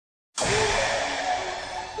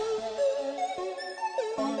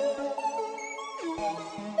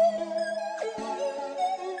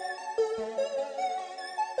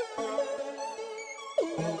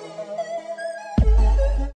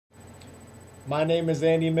My name is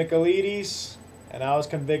Andy Michaelides, and I was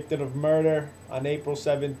convicted of murder on April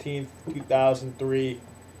 17th, 2003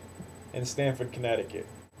 in Stamford, Connecticut.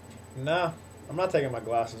 Nah, I'm not taking my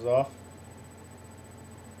glasses off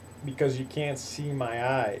because you can't see my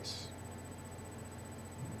eyes,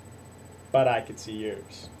 but I could see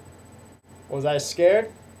yours. Was I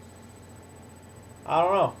scared? I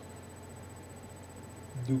don't know.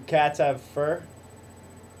 Do cats have fur?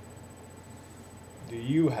 Do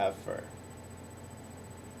you have fur?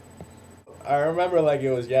 I remember like it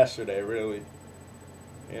was yesterday, really.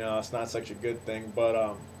 It's not such a good thing, but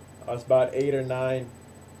I was about 8 or 9,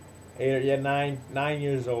 9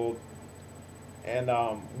 years old, and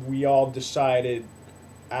we all decided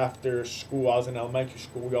after school. I was in elementary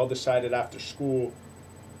school. We all decided after school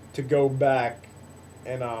to go back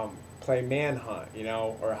and play manhunt,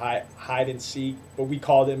 or hide and seek, but we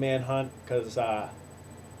called it manhunt because I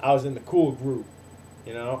was in the cool group,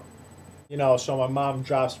 you know. So my mom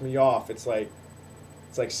drops me off. It's like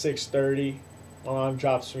 6:30. My mom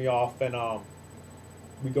drops me off, and I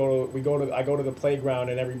go to the playground,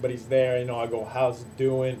 and everybody's there. I go, how's it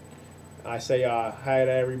doing? I say hi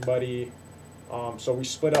to everybody. So we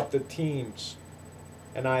split up the teams,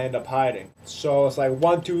 and I end up hiding. So it's like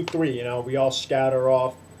one, two, three. We all scatter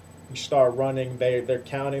off. We start running. They're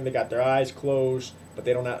counting. They got their eyes closed, but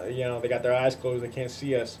they don't have, they got their eyes closed. They can't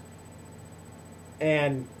see us.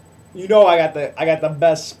 And I got the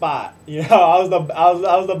best spot. I was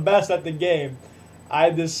the best at the game. I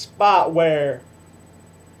had this spot where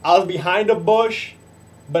I was behind a bush,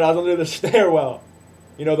 but I was under the stairwell.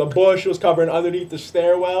 The bush was covering underneath the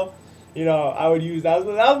stairwell. I would use that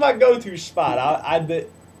was my go-to spot. I had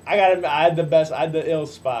the best. I had the ill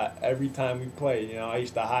spot every time we played. I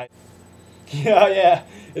used to hide. Yeah, yeah.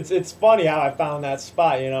 It's funny how I found that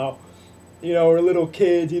spot. We're little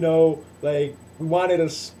kids. Like we wanted a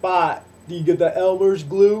spot. Do you get the Elmer's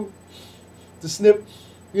glue to snip?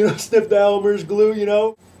 Snip the Elmer's glue.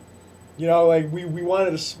 Like we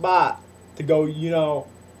wanted a spot to go.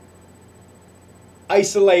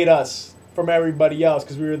 Isolate us from everybody else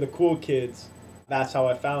because we were the cool kids. That's how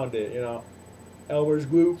I found it. Elmer's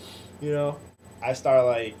glue. I start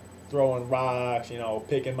like throwing rocks.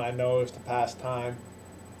 Picking my nose to pass time,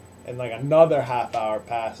 and like another half hour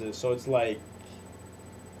passes. So it's like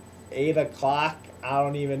 8 o'clock. I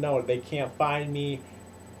don't even know. They can't find me.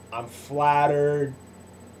 I'm flattered,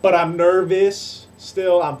 but I'm nervous.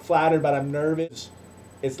 Still, I'm flattered, but I'm nervous.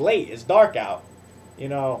 It's late. It's dark out. You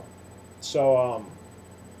know, so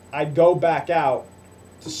I go back out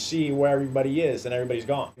to see where everybody is, and everybody's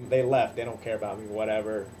gone. They left. They don't care about me.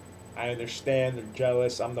 Whatever. I understand. They're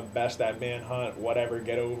jealous. I'm the best at manhunt. Whatever.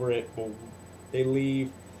 Get over it. Well, they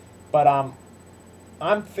leave. But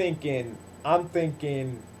I'm thinking.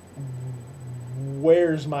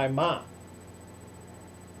 Where's my mom?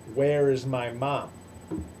 Where is my mom?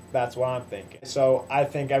 That's what I'm thinking. So I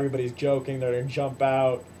think everybody's joking. They're gonna jump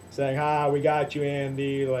out, saying, we got you,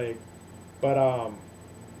 Andy." But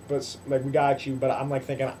like we got you. But I'm like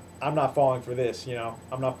thinking, I'm not falling for this.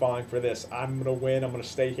 I'm not falling for this. I'm gonna win. I'm gonna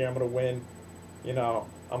stay here. I'm gonna win. I'm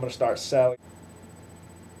gonna start selling.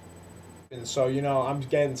 And so, I'm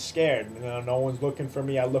getting scared. No one's looking for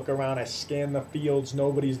me. I look around. I scan the fields.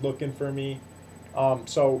 Nobody's looking for me.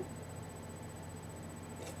 So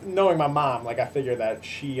knowing my mom, like I figure that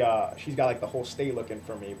she's got like the whole state looking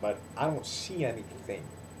for me, but I don't see anything.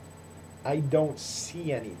 I don't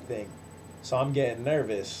see anything. So I'm getting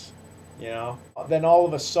nervous. Then all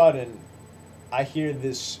of a sudden, I hear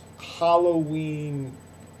this Halloween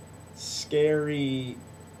scary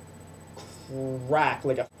crack,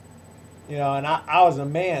 like and I was a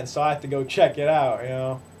man, so I had to go check it out.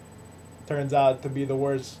 Turns out to be the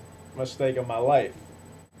worst mistake of my life.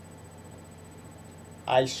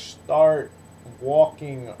 I start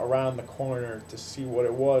walking around the corner to see what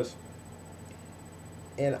it was,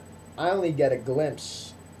 and I only get a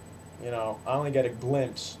glimpse.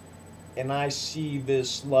 And I see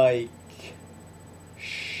this like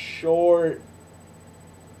short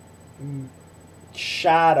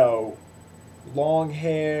shadow, long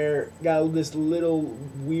hair, got this little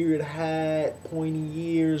weird hat, pointy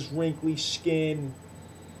ears, wrinkly skin,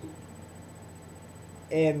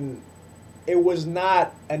 and it was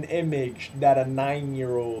not an image that a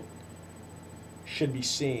 9-year-old should be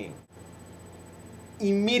seeing.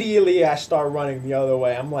 Immediately, I start running the other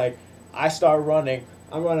way. I start running.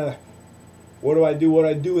 I'm running. What do I do? What do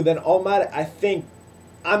I do? And then automatic, I think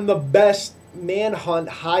I'm the best manhunt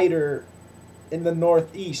hider in the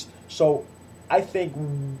Northeast. So I think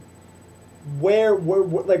where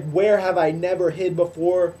have I never hid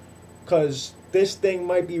before? Because this thing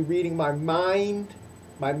might be reading my mind.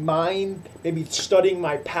 my mind, maybe studying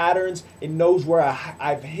my patterns, it knows where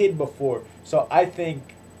I've hid before. So I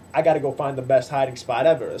think I got to go find the best hiding spot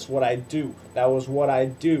ever. That's what I do. That was what I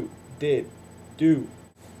did, do.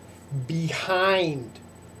 Behind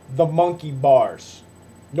the monkey bars.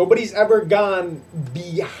 Nobody's ever gone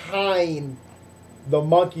behind the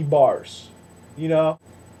monkey bars. You know?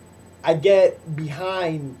 I get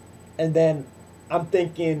behind and then I'm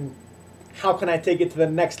thinking, how can I take it to the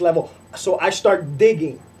next level? So I start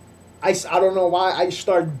digging. I don't know why I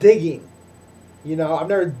start digging. You know, I've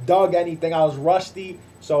never dug anything. I was rusty,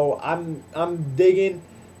 so I'm digging.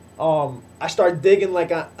 I start digging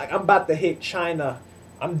like I'm about to hit China.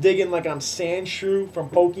 I'm digging like I'm Sandshrew from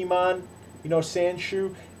Pokemon. You know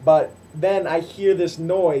Sandshrew? But then I hear this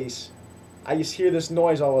noise. I just hear this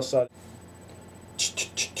noise all of a sudden.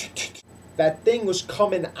 That thing was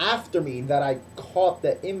coming after me that I caught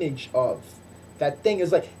the image of. That thing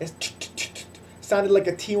is like, it sounded like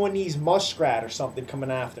a Taiwanese muskrat or something coming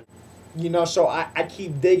after me. You know, so I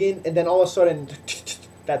keep digging, and then all of a sudden,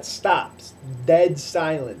 that stops. Dead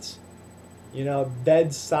silence. You know,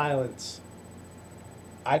 dead silence.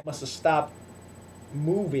 I must have stopped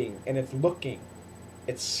moving, and it's looking.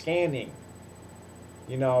 It's scanning.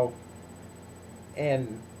 You know,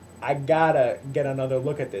 and I gotta get another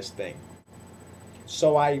look at this thing.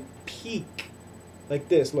 So I peek like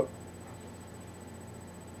this, look.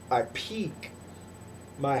 I peek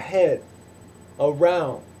my head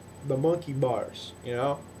around the monkey bars, you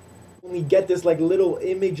know? Only get this like little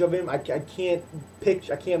image of him. I can't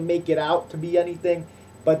picture, I can't make it out to be anything,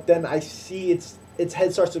 but then I see its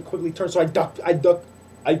head starts to quickly turn, so I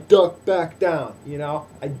duck back down, you know?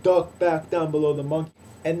 I duck back down below the monkey.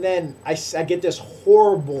 And then I get this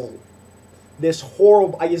horrible,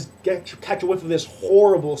 I just catch a whiff of this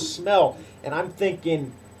horrible smell, and I'm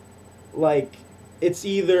thinking, like, it's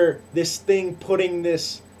either this thing putting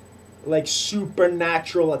this, like,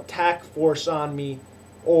 supernatural attack force on me,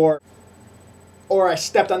 or I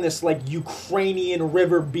stepped on this, like, Ukrainian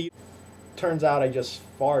river beat. Turns out I just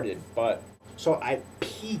farted, but, so I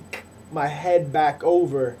peek my head back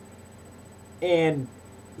over, and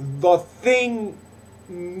the thing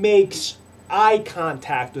makes eye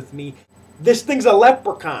contact with me. This thing's a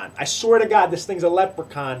leprechaun. I swear to God, this thing's a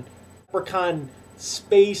leprechaun. Leprechaun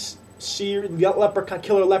space series, leprechaun,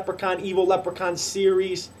 killer leprechaun, evil leprechaun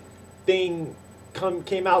series thing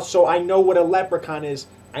came out, so I know what a leprechaun is.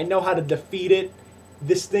 I know how to defeat it.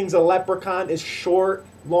 This thing's a leprechaun. It's short,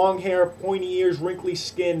 long hair, pointy ears, wrinkly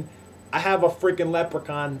skin. I have a freaking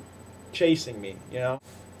leprechaun chasing me, you know?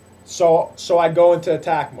 So I go into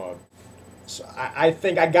attack mode. So I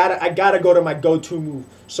think I gotta go to my go-to move.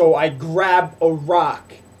 So I grab a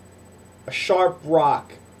rock, a sharp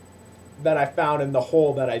rock that I found in the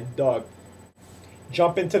hole that I dug.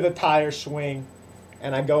 Jump into the tire swing,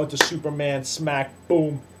 and I go into Superman smack,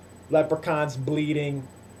 boom. Leprechaun's bleeding.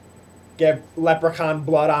 Get leprechaun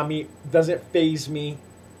blood on me. Doesn't phase me.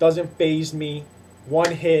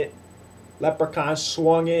 One hit. Leprechaun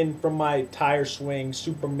swung in from my tire swing.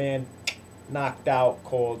 Superman knocked out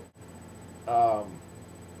cold.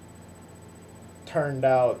 Turned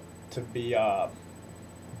out to be a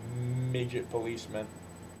midget policeman.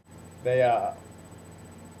 They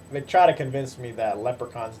try to convince me that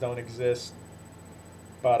leprechauns don't exist,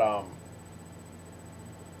 but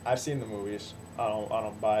I've seen the movies. I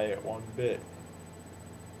don't buy it one bit.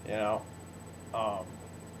 You know,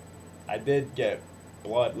 I did get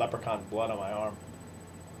leprechaun blood on my arm,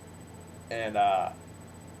 and I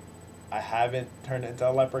haven't turned into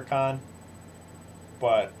a leprechaun,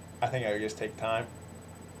 but I think I would just take time.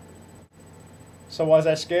 So was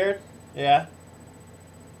I scared? Yeah.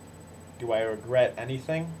 Do I regret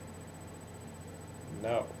anything?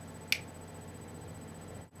 No.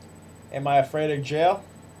 Am I afraid of jail?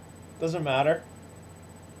 Doesn't matter.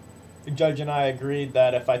 The judge and I agreed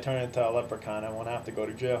that if I turn into a leprechaun, I won't have to go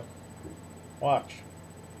to jail. Watch.